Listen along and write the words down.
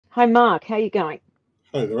Hi, Mark. How you going?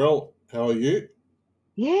 Hey, Narelle, how are you?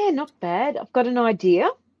 Yeah, not bad. I've got an idea,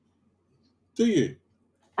 Do you?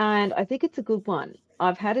 and I think it's a good one.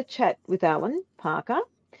 I've had a chat with Alan Parker.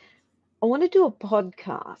 I want to do a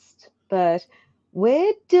podcast, but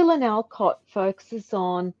where Dylan Alcott focuses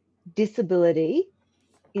on disability,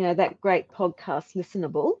 that great podcast,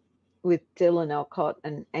 Listenable, with Dylan Alcott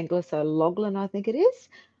and Angus O'Loughlin, I think it is,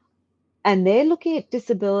 and they're looking at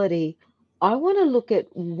disability. I want to look at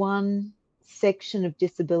one section of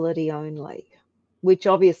disability only, which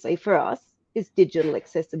obviously for us is digital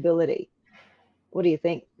accessibility. What do you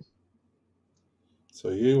think? So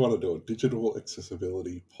you want to do a digital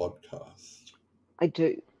accessibility podcast, I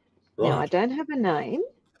do. Now, I right? don't have a name.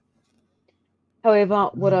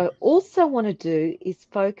 However, what I also want to do is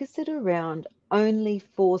focus it around only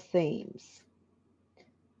four themes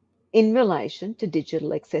in relation to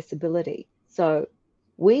digital accessibility. So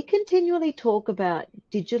we continually talk about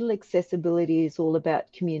digital accessibility is all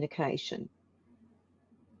about communication.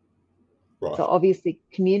 So Right. obviously,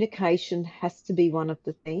 communication has to be one of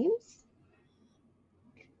the themes.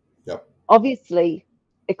 Yep. Obviously,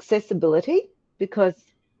 accessibility, because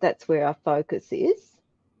that's where our focus is.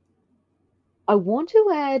 I want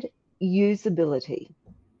to add usability.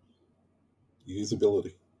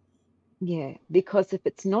 Usability. Yeah, because if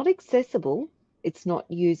it's not accessible, it's not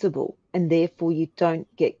usable, and therefore you don't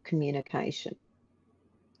get communication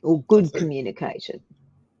or I good see. communication.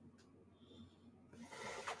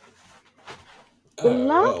 The Oh,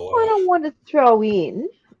 last well, one I want to throw in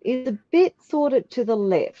is a bit sort of to the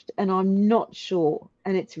left, and I'm not sure,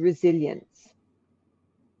 and it's resilience.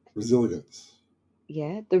 resilience.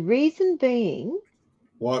 Yeah, the reason being,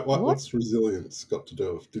 what? What's resilience got to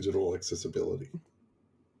do with digital accessibility?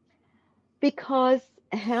 Because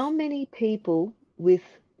how many people with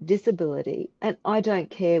disability, and I don't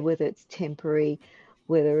care whether it's temporary,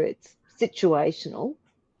 whether it's situational,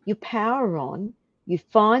 you power on, you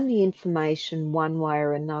find the information one way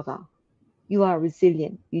or another. You are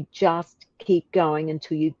resilient. You just keep going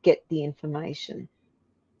until you get the information.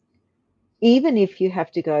 Even if you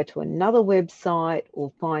have to go to another website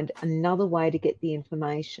or find another way to get the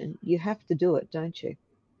information, you have to do it, don't you?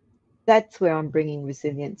 That's where I'm bringing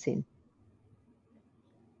resilience in.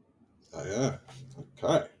 Oh, yeah.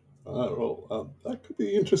 Okay. Oh, well, that could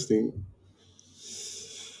be interesting.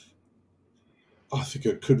 I think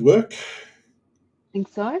it could work. Think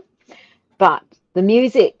so? But the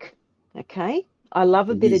music, okay? I love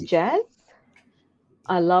a The bit of music. jazz.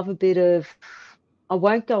 I love a bit of, I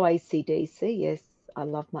won't go AC/DC. Yes, I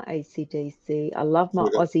love my AC/DC. I love So my we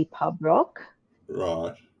got, Aussie pub rock.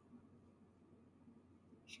 right.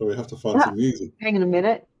 So we have to find Ah, some music. hang on a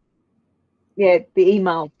minute. Yeah, the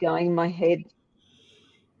email's going in my head.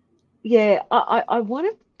 Yeah, I want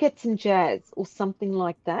to get some jazz or something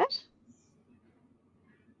like that.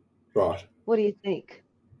 Right. What do you think?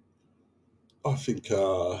 I think,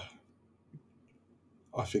 uh,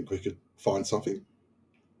 I think we could find something.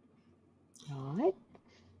 Right.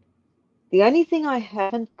 The only thing I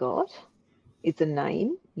haven't got is a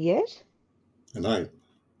name yet. A name.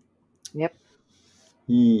 Yep.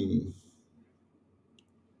 Hmm.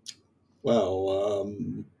 Well,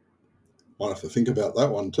 might have to think about that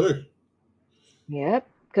one too. Yep.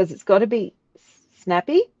 Because it's got to be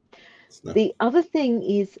snappy. Snappy. The other thing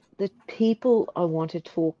is the people I want to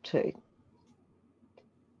talk to.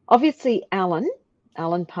 Obviously, Alan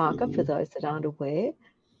Parker, for Hmm. those that aren't aware,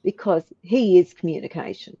 because he is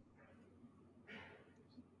communication.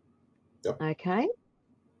 Yep. Okay.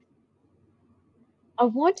 I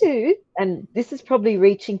want to, and this is probably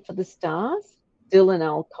reaching for the stars, Dylan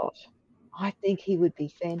Alcott. I think he would be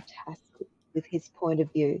fantastic with his point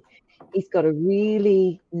of view. He's got a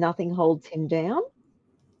really nothing holds him down,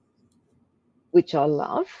 which I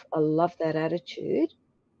love. I love that attitude,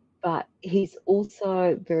 but he's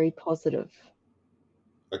also very positive.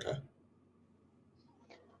 Okay.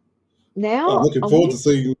 Well, I'm Now, looking I want forward to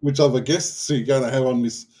seeing which other guests you're going to have on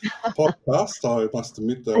this podcast. I must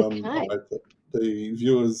admit, I okay. hope that the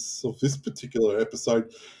viewers of this particular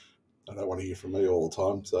episode, I don't want to hear from me all the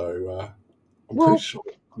time, so I'm pretty Well, sure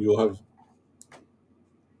you'll have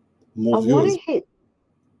I more want to viewers. hit,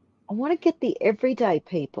 I want to get the everyday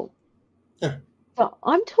people. Yeah. So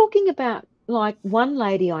I'm talking about like one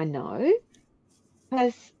lady I know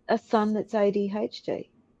has a son that's ADHD.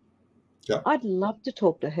 Yeah. I'd love to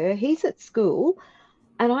talk to her. He's at school,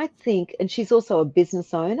 and I think, and she's also a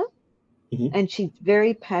business owner, Hmm. and she's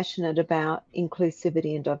very passionate about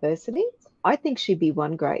inclusivity and diversity. I think she'd be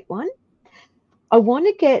one great one. I want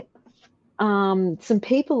to get some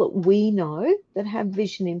people that we know that have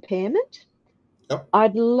vision impairment. Yep.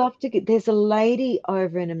 I'd love to get, there's a lady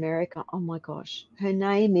over in America. Oh my gosh. Her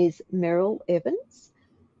name is Narelle Evans.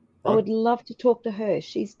 I Right. would love to talk to her.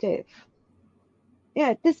 She's deaf.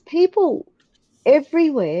 Yeah, there's people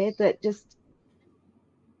everywhere that just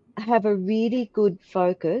have a really good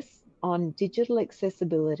focus on digital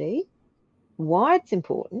accessibility, why it's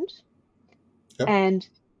important, Yep. and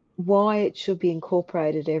why it should be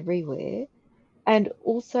incorporated everywhere, and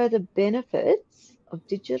also the benefits of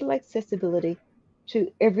digital accessibility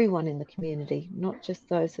to everyone in the community, not just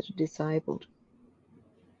those that are disabled.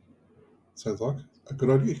 Sounds like a good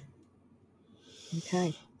idea.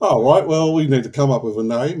 Okay. All right. Well, we need to come up with a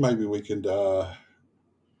name. Maybe we can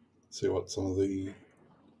see what some of the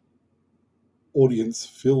audience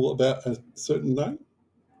feel about a certain name.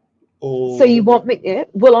 So you Or want me, yeah?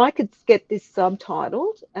 Well, I could get this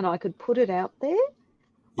subtitled and I could put it out there.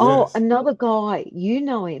 Oh, yes, another guy, you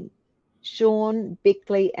know him, Sean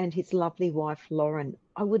Bickley and his lovely wife, Lauren.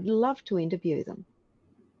 I would love to interview them.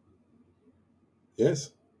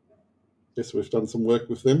 yes, yes. We've done some work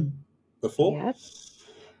with them before. Yep,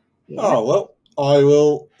 yep. Oh well, I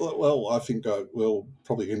will. Well, I think I will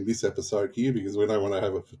probably end this episode here because we don't want to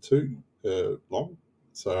have it for too long.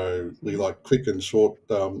 So we Yeah. like quick and short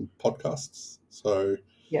podcasts. So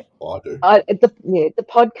Yep. well, I do. The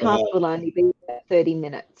podcast Uh, will only be about 30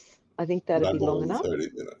 minutes. I think that'd no be more long than enough. 30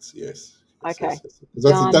 minutes. Yes, yes, Okay, yes, yes.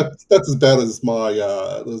 'Cause done. that's as bad as my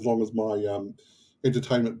as long as my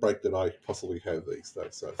entertainment break that I possibly have these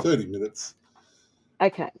days. So 30 minutes.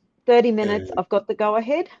 Okay, 30 minutes. And I've got the go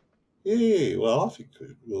ahead. yeah, well, I think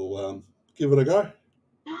we'll give it a go.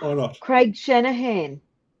 Why not? Craig Shanahan.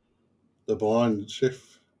 The Blind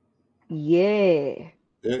Chef. Yeah.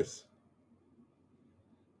 Yes,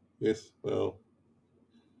 yes. Well,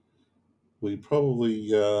 we probably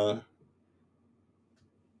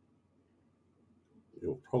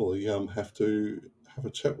you'll probably have to have a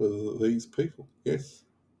chat with these people. Yes,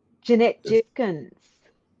 Jeanette yes. Jenkins.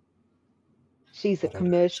 She's a I don't know.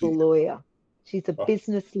 commercial lawyer. She's a Oh,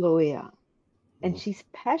 business lawyer. And mm, she's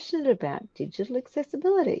passionate about digital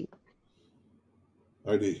accessibility.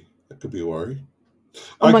 oh dear, that could be a worry.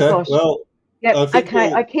 Oh my Okay, gosh. well, Yep. I think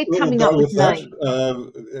Okay. I keep we'll coming go up with with that.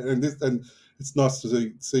 names. And it's nice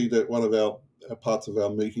to see that one of our parts of our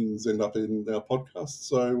meetings end up in our podcast.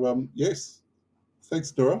 So yes,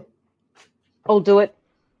 thanks, Nora. I'll do it.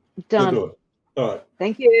 You'll Done. do it. All right.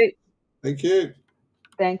 Thank you. Thank you.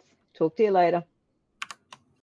 Thanks. Talk to you later.